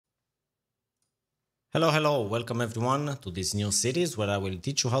Hello, welcome everyone to this new series where I will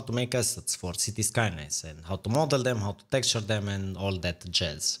teach you how to make assets for Cities Skylines and how to model them, how to texture them and all that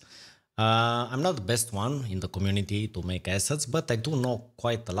jazz. I'm not the best one in the community to make assets, but I do know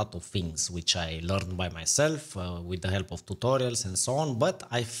quite a lot of things which I learned by myself with the help of tutorials and so on, but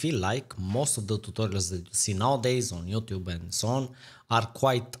I feel like most of the tutorials that you see nowadays on YouTube and so on are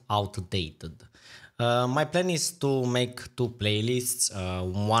quite outdated. My plan is to make two playlists,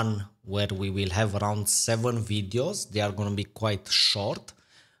 one where we will have around 7 videos. They are going to be quite short,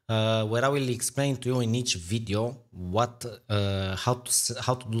 where I will explain to you in each video how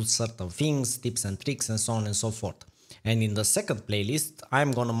to do certain things, tips and tricks, and so on and so forth. And in the second playlist,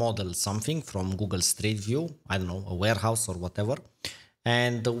 I'm gonna model something from Google Street View, I don't know, a warehouse or whatever,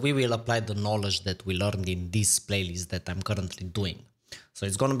 and we will apply the knowledge that we learned in this playlist that I'm currently doing. So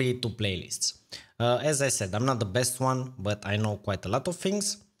it's gonna be two playlists. As I said, I'm not the best one, but I know quite a lot of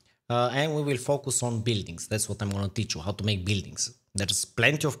things. And we will focus on buildings. That's what I'm going to teach you, how to make buildings. There's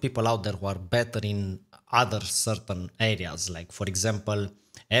plenty of people out there who are better in other certain areas. Like, for example,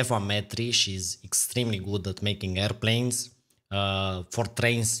 Eva Metri, she's extremely good at making airplanes. For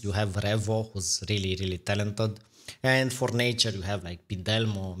trains, you have Revo, who's really talented. And for nature, you have like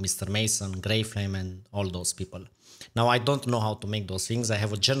Pidelmo, Mr. Mason, Greyflame, and all those people. Now, I don't know how to make those things. I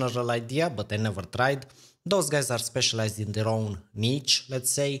have a general idea, but I never tried. Those guys are specialized in their own niche, let's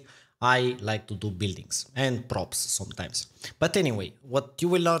say. I like to do buildings and props sometimes. But anyway, what you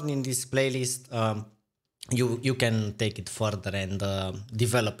will learn in this playlist, you can take it further and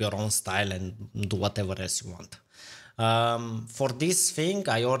develop your own style and do whatever else you want. For this thing,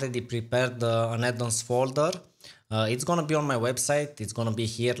 I already prepared an add-ons folder. It's gonna be on my website. It's gonna be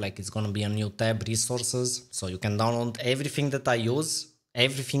here, like it's gonna be a new tab, resources. So you can download everything that I use,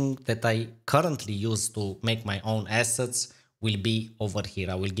 everything that I currently use to make my own assets will be over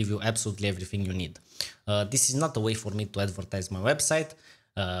here. I will give you absolutely everything you need. This is not a way for me to advertise my website.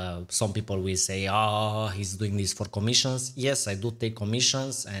 Some people will say, he's doing this for commissions. Yes, I do take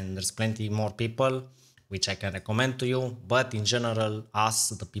commissions and there's plenty more people which I can recommend to you. But in general, us,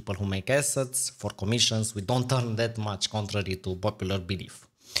 the people who make assets for commissions, we don't earn that much contrary to popular belief.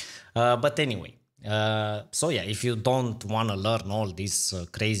 But anyway, so yeah, if you don't want to learn all this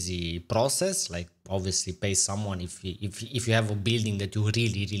crazy process, like obviously pay someone. If you have a building that you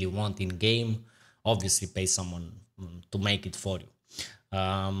really want in game, obviously pay someone to make it for you.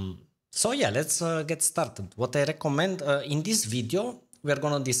 So yeah, let's get started. What I recommend in this video, we're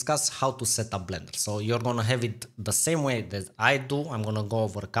gonna discuss how to set up Blender. So you're gonna have it the same way that I do. I'm gonna go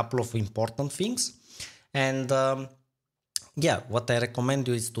over a couple of important things, and yeah, what I recommend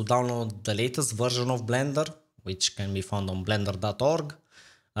you is to download the latest version of Blender, which can be found on blender.org.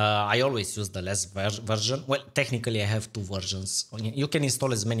 I always use the last version. Well, technically I have two versions. You can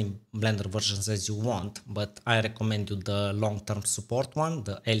install as many Blender versions as you want, but I recommend you the long-term support one,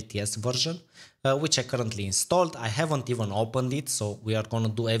 the LTS version, which I currently installed. I haven't even opened it, so we are gonna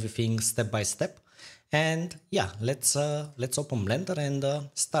do everything step by step. And yeah, let's open Blender and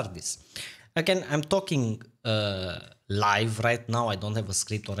start this. Again, I'm talking live right now. I don't have a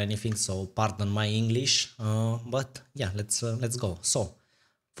script or anything, so pardon my English. But yeah, let's go. So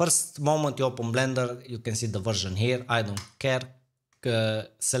first moment you open Blender, you can see the version here. I don't care.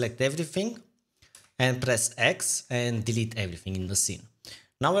 Select everything and press X and delete everything in the scene.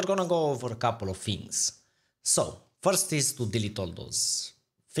 Now we're gonna go over a couple of things. So first is to delete all those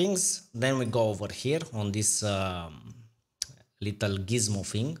things. Then we go over here on this little gizmo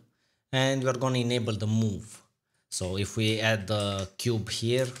thing, and we're going to enable the move. So if we add the cube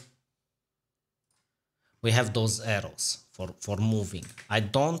here, we have those arrows for moving. I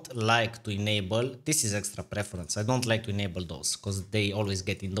don't like to enable, this is extra preference, I don't like to enable those because they always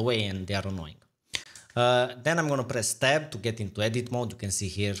get in the way and they are annoying. Then I'm going to press tab to get into edit mode. You can see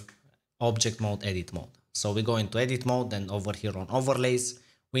here object mode, edit mode. So we go into edit mode, and over here on overlays,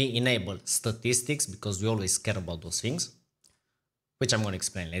 we enable statistics because we always care about those things, which I'm going to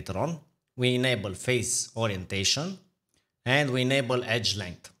explain later on. We enable face orientation and we enable edge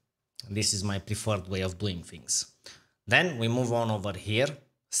length. This is my preferred way of doing things. Then we move on over here,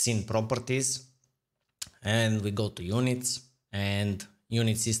 scene properties, and we go to units and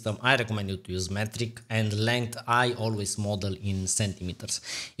unit system. I recommend you to use metric, and length I always model in centimeters.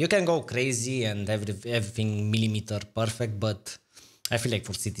 You can go crazy and everything millimeter perfect, but I feel like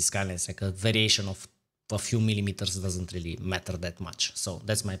for Cities Skylines, like a variation of a few millimeters doesn't really matter that much. So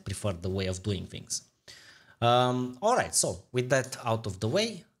that's my preferred way of doing things. All right, so with that out of the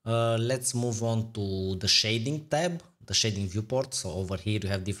way, let's move on to the shading tab, the shading viewport. So over here you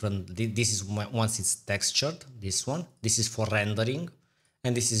have different, this is once it's textured, this one. This is for rendering.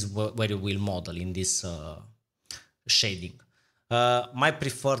 and this is where you will model in this shading. My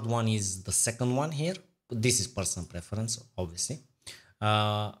preferred one is the second one here. This is personal preference, obviously.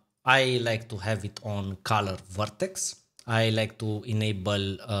 I like to have it on color vertex. I like to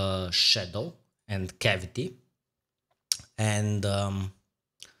enable shadow and cavity. And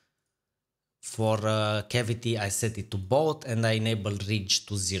for cavity, I set it to both, and I enable ridge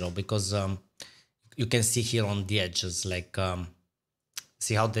to 0 because you can see here on the edges, like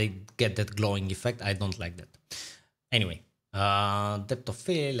see how they get that glowing effect. I don't like that. Anyway, depth of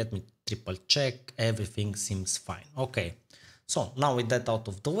field, let me triple check. Everything seems fine. Okay, so now with that out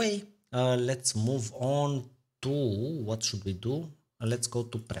of the way, let's move on to what should we do? Let's go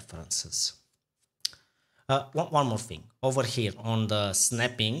to preferences. One more thing over here on the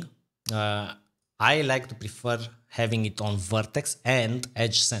snapping, I like to prefer having it on vertex and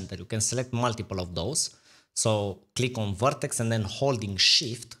edge center. You can select multiple of those. So click on vertex and then holding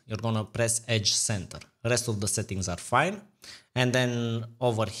shift, you're gonna press edge center. The rest of the settings are fine. And then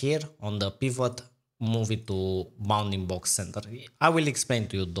over here on the pivot, move it to bounding box center. I will explain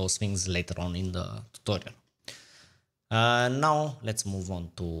to you those things later on in the tutorial. Now let's move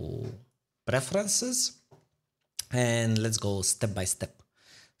on to preferences. And let's go step by step.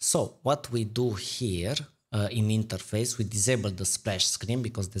 So what we do here in interface, we disable the splash screen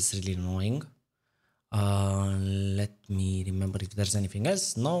because that's really annoying. Let me remember if there's anything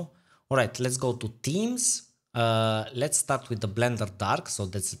else. No. All right, let's go to themes. Let's start with the Blender Dark. So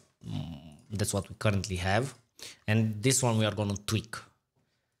that's what we currently have. And this one we are going to tweak.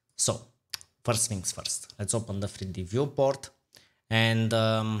 So first things first, let's open the 3D viewport and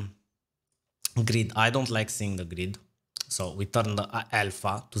grid. I don't like seeing the grid, so we turn the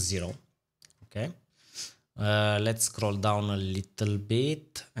alpha to 0. Okay, let's scroll down a little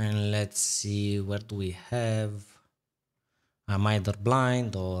bit and let's see, where do we have, I'm either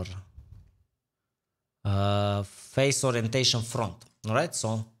blind or face orientation front. All right,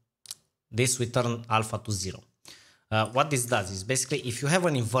 so this we turn alpha to 0. What this does is basically if you have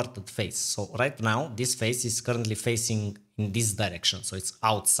an inverted face, so right now this face is currently facing in this direction, so it's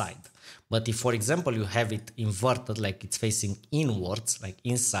outside. But if, for example, you have it inverted, like it's facing inwards, like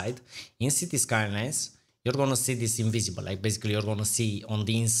inside, in Cities Skylines, you're going to see this invisible, like basically you're going to see on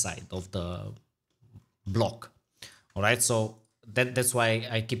the inside of the block. All right, so that's why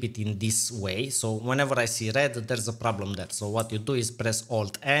I keep it in this way. So whenever I see red, there's a problem there. So what you do is press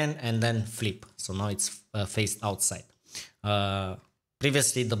Alt-N and then flip. So now it's faced outside.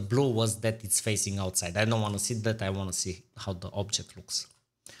 Previously, the blue was that it's facing outside. I don't want to see that. I want to see how the object looks.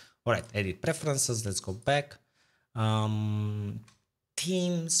 All right, edit preferences. Let's go back.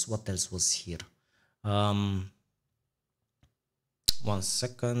 Themes. What else was here? 1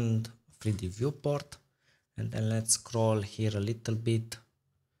 second. 3D viewport. And then let's scroll here a little bit.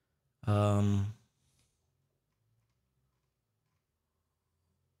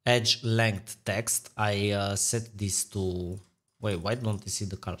 Edge length text. I set this to... Wait, why don't you see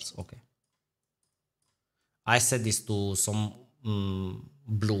the colors? Okay. I set this to some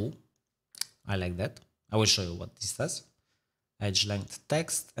blue. I like that. I will show you what this does. Edge length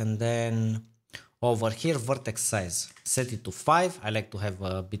text. And then over here, vertex size. Set it to 5. I like to have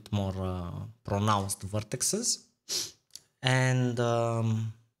a bit more pronounced vertexes. And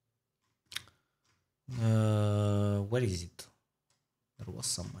where is it? There was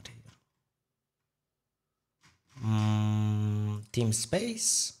somewhere here. Theme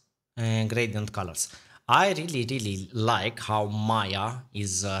space and gradient colors. I really like how Maya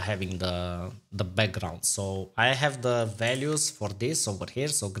is having the background. So I have the values for this over here.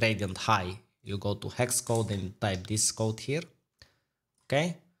 So gradient high, you go to hex code and type this code here.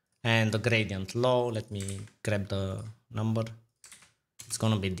 Okay. And the gradient low, let me grab the number. It's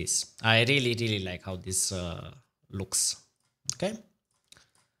gonna be this. I really like how this looks. Okay.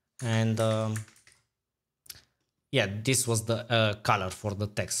 And yeah, this was the color for the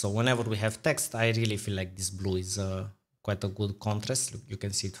text. So whenever we have text, I really feel like this blue is quite a good contrast. Look, you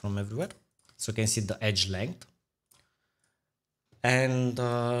can see it from everywhere. So you can see the edge length. And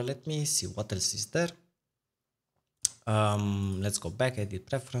let me see what else is there. Let's go back, edit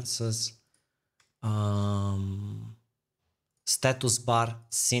preferences. Status bar,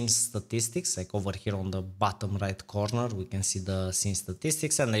 scene statistics, like over here on the bottom right corner, we can see the scene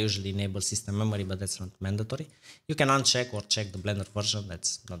statistics, and I usually enable system memory, but that's not mandatory. You can uncheck or check the Blender version,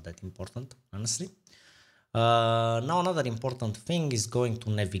 that's not that important, honestly. Now another important thing is going to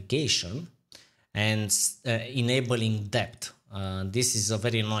navigation and enabling depth. This is a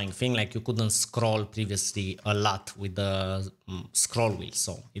very annoying thing, like you couldn't scroll previously a lot with the scroll wheel,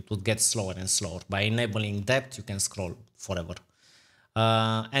 so it would get slower and slower. By enabling depth, you can scroll forever.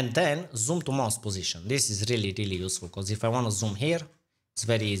 And then zoom to mouse position. This is really useful, because if I want to zoom here, it's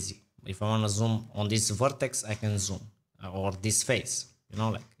very easy. If I want to zoom on this vertex, I can zoom, or this face, you know,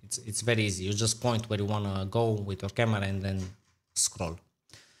 like it's very easy. You just point where you want to go with your camera and then scroll.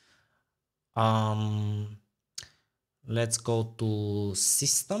 Let's go to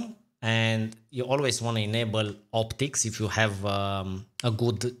system, and you always want to enable optics if you have a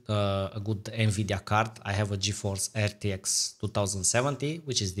good NVIDIA card. I have a GeForce RTX 2070,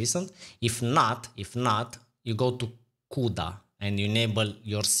 which is decent. If not, you go to CUDA and you enable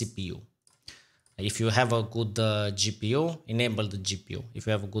your CPU. If you have a good GPU, enable the GPU. If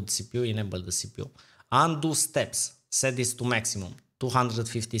you have a good CPU, enable the CPU. Undo steps, set this to maximum,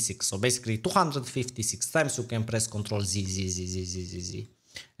 256. So basically 256 times you can press Ctrl Z,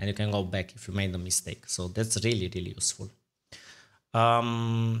 and you can go back if you made a mistake. So that's really useful.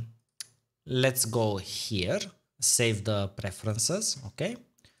 Let's go here, save the preferences, okay?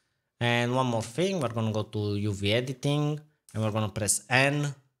 And one more thing, we're gonna go to UV editing, and we're gonna press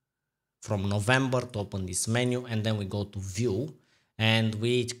N from November to open this menu, and then we go to view, and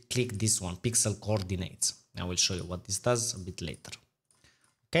we click this one, pixel coordinates. I will show you what this does a bit later.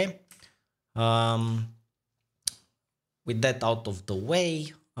 Okay, with that out of the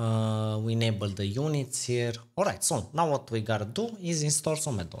way, we enable the units here. All right, so now what we gotta do is install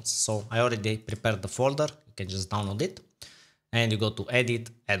some add-ons. So I already prepared the folder, you can just download it, and you go to edit,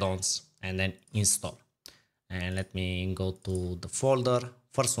 add-ons, and then install. And let me go to the folder.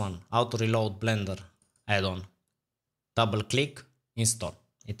 First one, auto reload Blender add-on. Double click, install.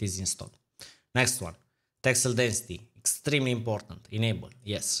 It is installed. Next one, texel density, extremely important. Enable,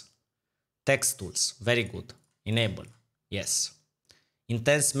 yes. Text tools, very good. Enable, yes.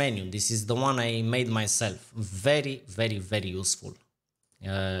 Intense menu, this is the one I made myself. Very useful.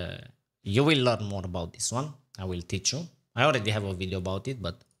 You will learn more about this one. I will teach you. I already have a video about it,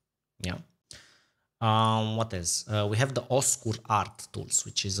 but yeah. What else? We have the Oscur Art tools,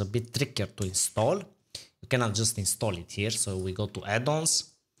 which is a bit trickier to install. You cannot just install it here. So we go to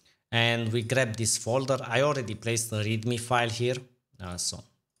add-ons and we grab this folder. I already placed a README file here, so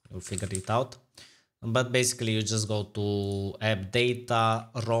you'll figure it out. But basically you just go to app data,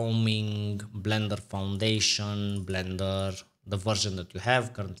 roaming, Blender Foundation, Blender, the version that you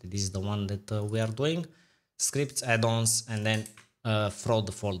have. Currently this is the one that we are doing. Scripts, add-ons, and then throw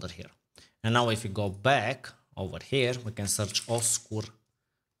the folder here. And now if you go back over here, we can search Oscur.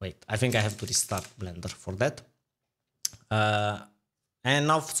 Wait, I think I have to restart Blender for that. And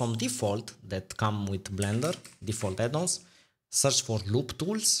now some default that come with Blender, default add-ons, search for loop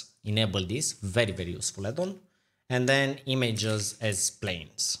tools, enable this, very useful add-on. And then images as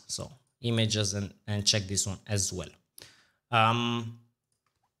planes. So images and check this one as well.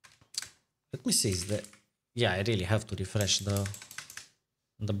 Let me see, is that, yeah, I really have to refresh the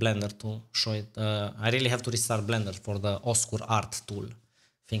Blender to show it. I really have to restart Blender for the Oscur Art tool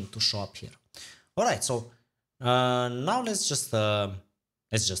thing to show up here. All right, so now let's just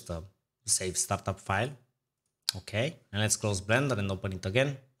save startup file. Okay, and let's close Blender and open it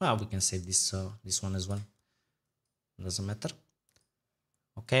again. Well, we can save this this one as well. Doesn't matter.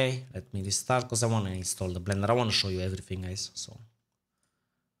 Okay, let me restart because I want to install the Blender. I want to show you everything, guys. So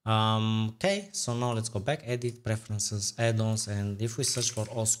okay, so now let's go back, edit, preferences, add-ons, and if we search for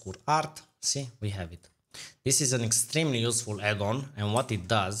Oscur Art, see, we have it. This is an extremely useful add-on, and what it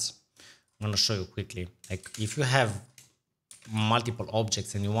does, I'm going to show you quickly. Like if you have multiple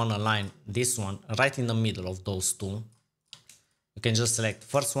objects and you want to align this one right in the middle of those two, you can just select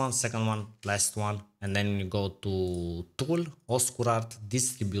first one, second one, last one, and then you go to Tool, Oscur Art,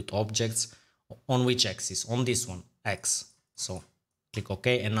 Distribute Objects. On which axis? On this one, X. So click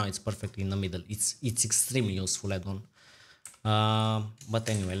OK, and now it's perfectly in the middle. It's extremely useful add-on. But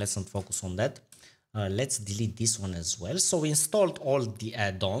anyway, let's not focus on that. Let's delete this one as well. So we installed all the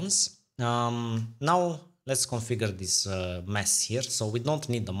add-ons. Now let's configure this mess here. So we don't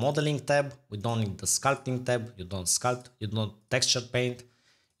need the modeling tab, we don't need the sculpting tab, you don't sculpt, you don't texture paint,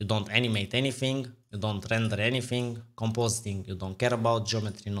 you don't animate anything, you don't render anything, compositing you don't care about,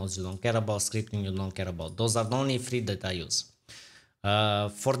 geometry nodes you don't care about, scripting you don't care about. Those are the only three that I use.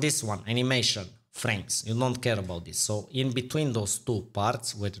 For this one, animation, frames, you don't care about this. So in between those two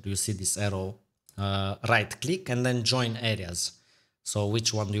parts where you see this arrow, right click and then join areas. So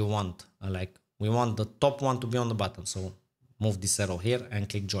which one do you want? Like we want the top one to be on the bottom. So move this arrow here and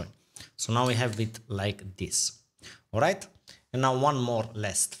click join. So now we have it like this. All right. And now one more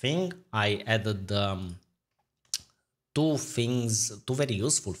last thing. I added two very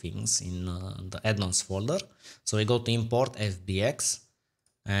useful things in the add-ons folder. So we go to import FBX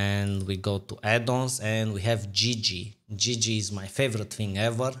and we go to add-ons and we have GG. GG is my favorite thing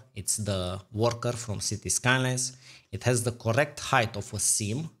ever. It's the worker from Cities Skylines. It has the correct height of a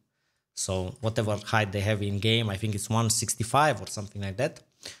sim. So whatever height they have in game, I think it's 165 or something like that.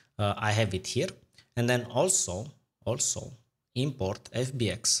 I have it here. And then also import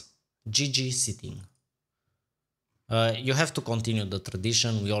FBX GG sitting. You have to continue the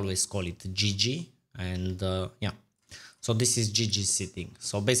tradition. We always call it GG, and yeah. So this is GG sitting.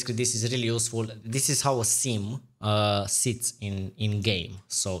 So basically this is really useful. This is how a sim sits in game.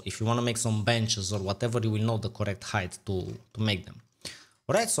 So if you want to make some benches or whatever, you will know the correct height to make them.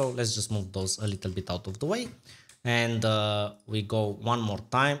 All right, so let's just move those a little bit out of the way. And we go one more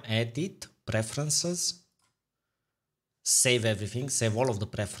time, edit, preferences, save everything, save all of the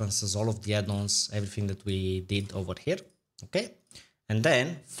preferences, all of the add-ons, everything that we did over here. Okay. And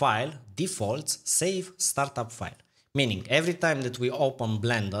then file, defaults, save, startup file. Meaning every time that we open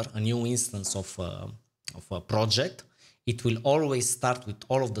Blender, a new instance of a project, it will always start with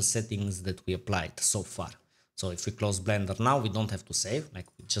all of the settings that we applied so far. So if we close Blender now, we don't have to save, like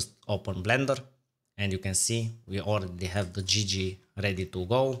we just open Blender and you can see we already have the GG ready to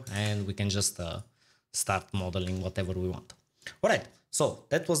go and we can just start modeling whatever we want. All right, so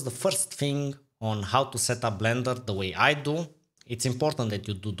that was the first thing on how to set up Blender the way I do. It's important that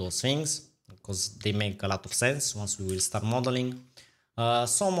you do those things because they make a lot of sense once we will start modeling.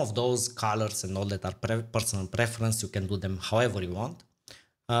 Some of those colors and all that are personal preference. You can do them however you want.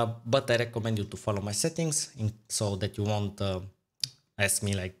 But I recommend you to follow my settings so that you won't ask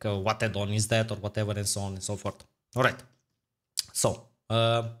me like what add-on is that or whatever and so on and so forth. All right. So,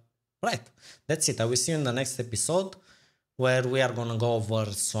 right. That's it. I will see you in the next episode where we are going to go over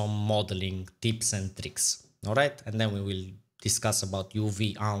some modeling tips and tricks. All right. And then we will discuss about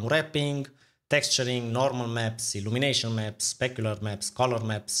UV unwrapping, texturing, normal maps, illumination maps, specular maps, color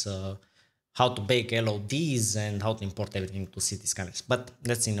maps, how to bake LODs and how to import everything to Cities Skylines. But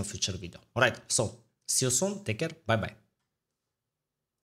that's in a future video. All right. So see you soon. Take care. Bye bye.